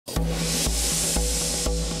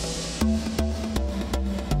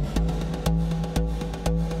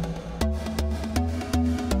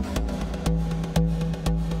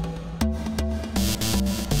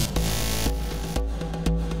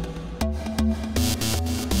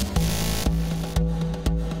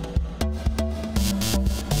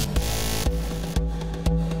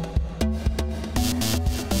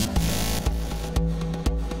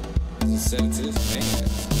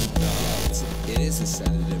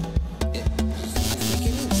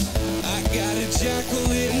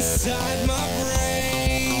inside my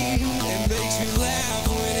brain. It makes me laugh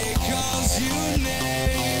when it calls your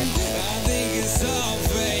name. I think it's all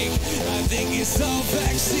fake. I think it's all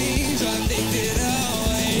vaccines. I think that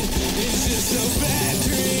it's just a bad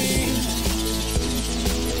dream.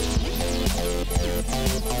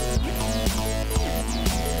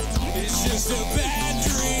 It's just a bad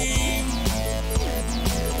dream.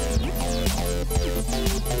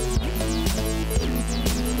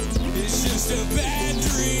 It's just a bad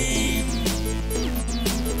dream.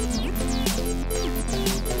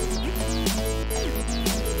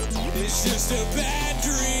 It's just a bad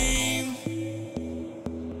dream.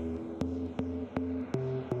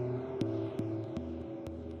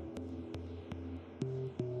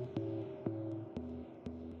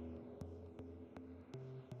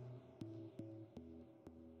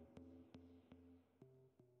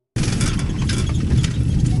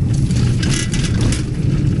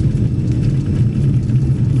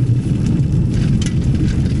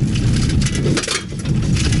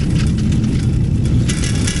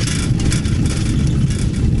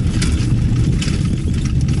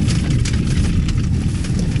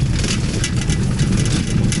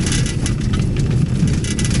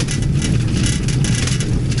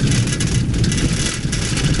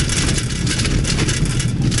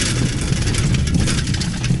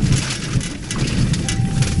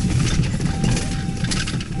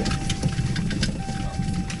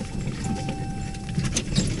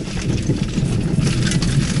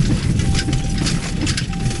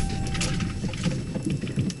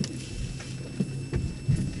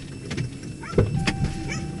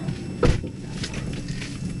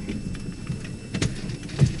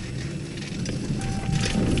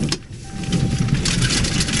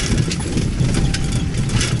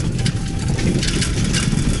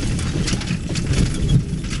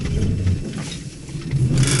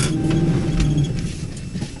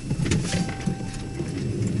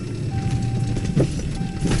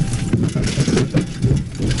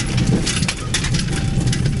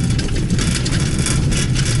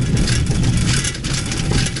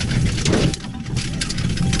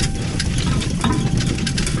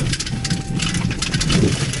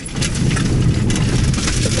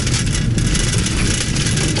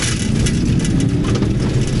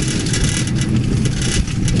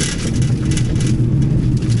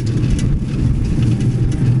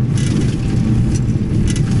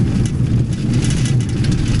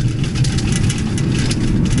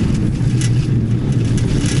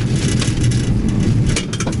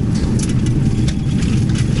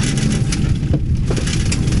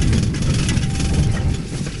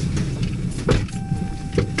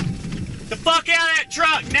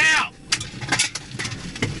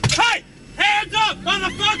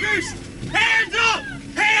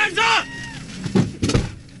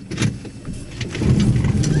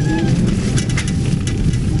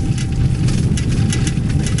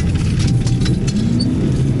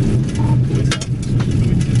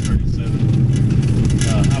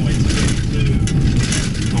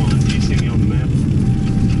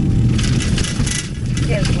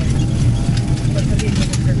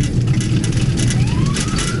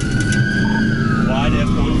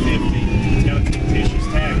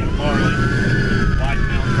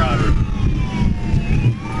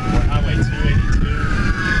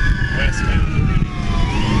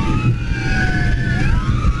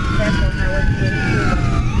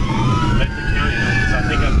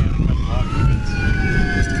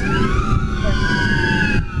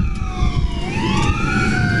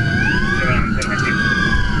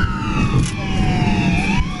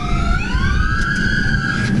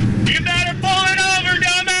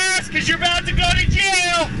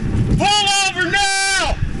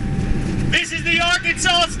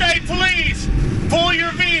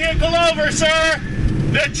 over, sir.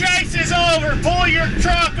 The chase is over. Pull your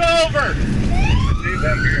truck over. Dude,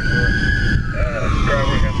 I'm here for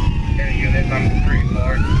Crawford. Any unit number 3,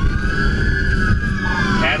 Lord.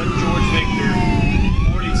 Adam George Victor,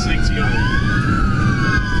 46 young.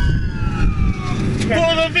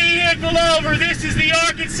 Pull the vehicle over. This is the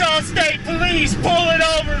Arkansas State Police. Pull it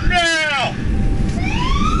over now.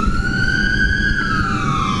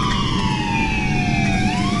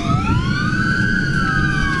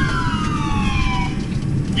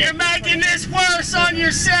 You're making this worse on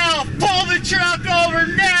yourself. Pull the truck over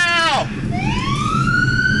now.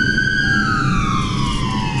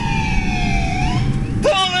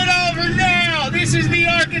 Pull it over now. This is the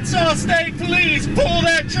Arkansas State Police. Pull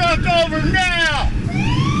that truck over now.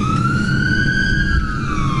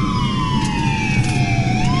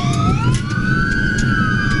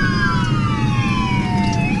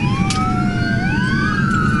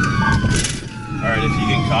 All right, if you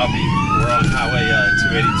can Bobby. We're on Highway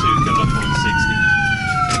 282 coming up on 60.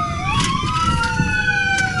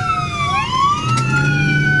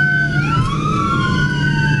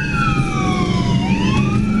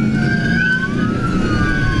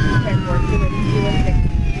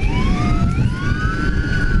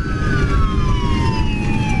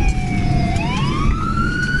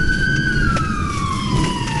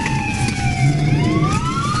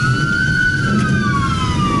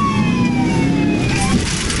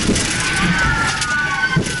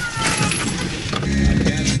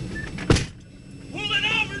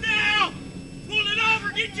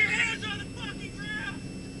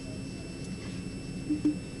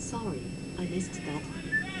 Sorry, I missed that.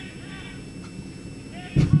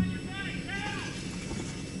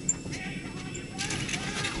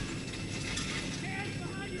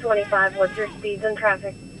 $25, what's your speeds in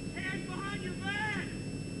traffic?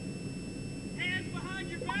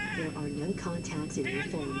 There are no contacts in your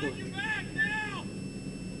phone book.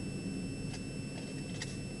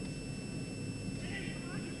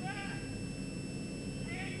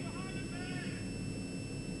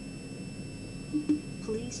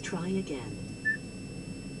 Please try again.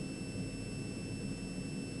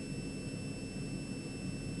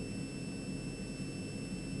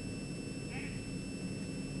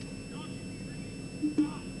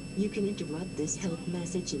 You can interrupt this help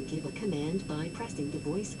message and give a command by pressing the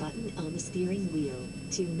voice button on the steering wheel.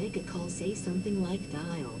 To make a call, say something like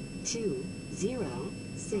dial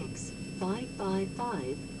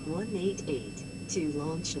 206-555-188. To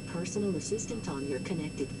launch the personal assistant on your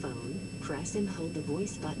connected phone, press and hold the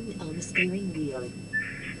voice button on the steering wheel.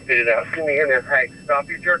 Spit it out. Send me EMS. Hey, stop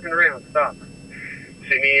your jerking around. Stop.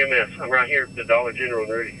 Send me EMS. I'm right here at the Dollar General in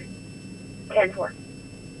Rudy. 10-4.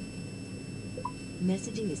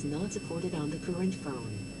 Messaging is not supported on the current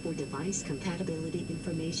phone. For device compatibility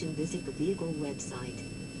information, visit the vehicle website.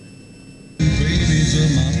 Babies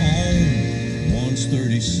of my own, one's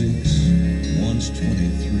 36, one's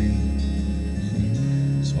 23.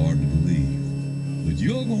 It's hard to believe, but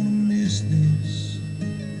you're gonna miss this.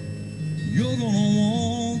 You're gonna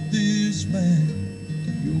want this back.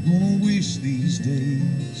 You're gonna wish these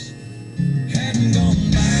days hadn't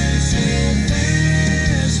gone by so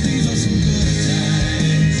fast. These are some good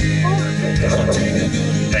times. Take a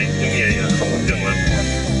good Hey, send me a good one.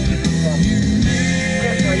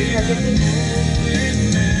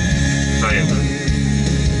 I am.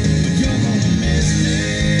 you're gonna miss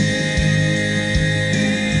this.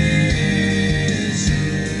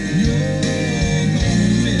 You're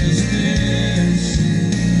gonna miss this.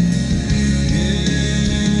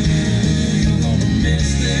 Yeah, you're gonna miss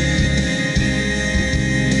this.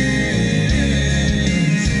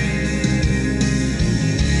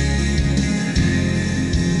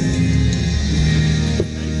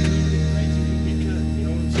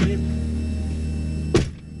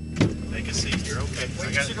 Take a seat. You're okay.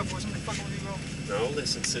 I got it. No,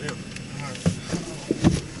 listen. Sit down.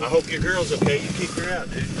 I hope your girl's okay. You kicked her out,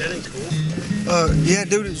 dude. That ain't cool. Yeah,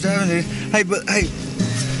 dude, it's driving, dude. Hey, but hey,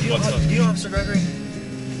 What's up? you know Mr. Gregory?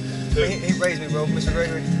 Who? He raised me, bro, Mr.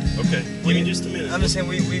 Gregory. Okay. Give me just a minute. I'm just saying,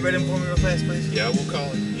 will you read him for me real fast, please? Yeah, we'll call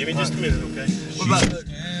him. Give me just a minute, okay? What about?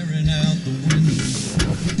 Staring out the window.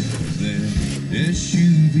 That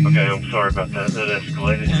SUV. Okay, I'm sorry about that. That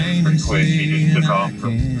escalated pretty quick. He just took off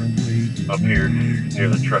from up here near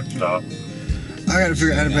the truck stop. I gotta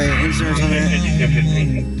figure out how to pay insurance on that.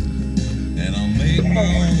 10:15. And I'll make my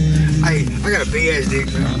own. Hey, I got a big ass dick,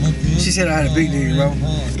 bro. She said I had a big dick, bro.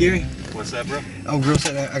 Give me. What's that, bro? Oh, girl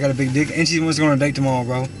said I got a big dick, and she wants to go on a date tomorrow,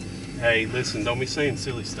 bro. Hey, listen, don't be saying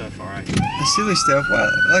silly stuff, all right? That's silly stuff. What?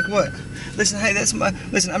 Like what? Listen, hey, that's my.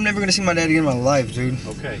 Listen, I'm never gonna see my dad again in my life, dude.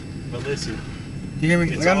 Okay, but listen, You hear me?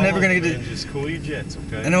 it's Like I'm all never gonna over, get man. Just cool your jets,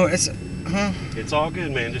 okay? I know it's. Huh? It's all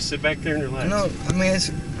good, man. Just sit back there and relax. No, I mean it's.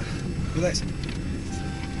 Relax.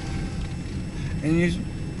 And you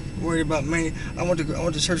worried about me? I went to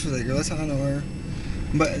church with that girl. That's how I know her.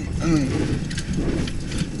 But I mean,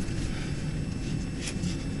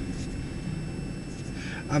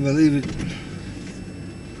 I believe it.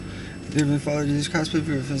 Dear Heavenly Father, Jesus Christ, please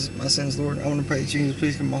forgive my sins, Lord. I want to pray that you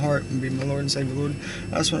please come in my heart and be my Lord and Savior, Lord.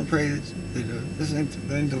 I just want to pray that this ain't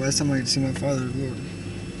the last time I get to see my Father, Lord.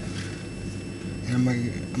 And I'm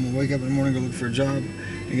gonna wake up in the morning, go look for a job,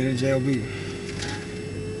 and get a JLB.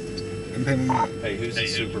 And pay my mind. Hey, who's the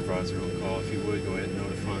supervisor on call? If you would, go ahead and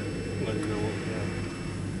notify him. Let him know what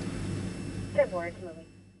we have. 10-4, it's moving.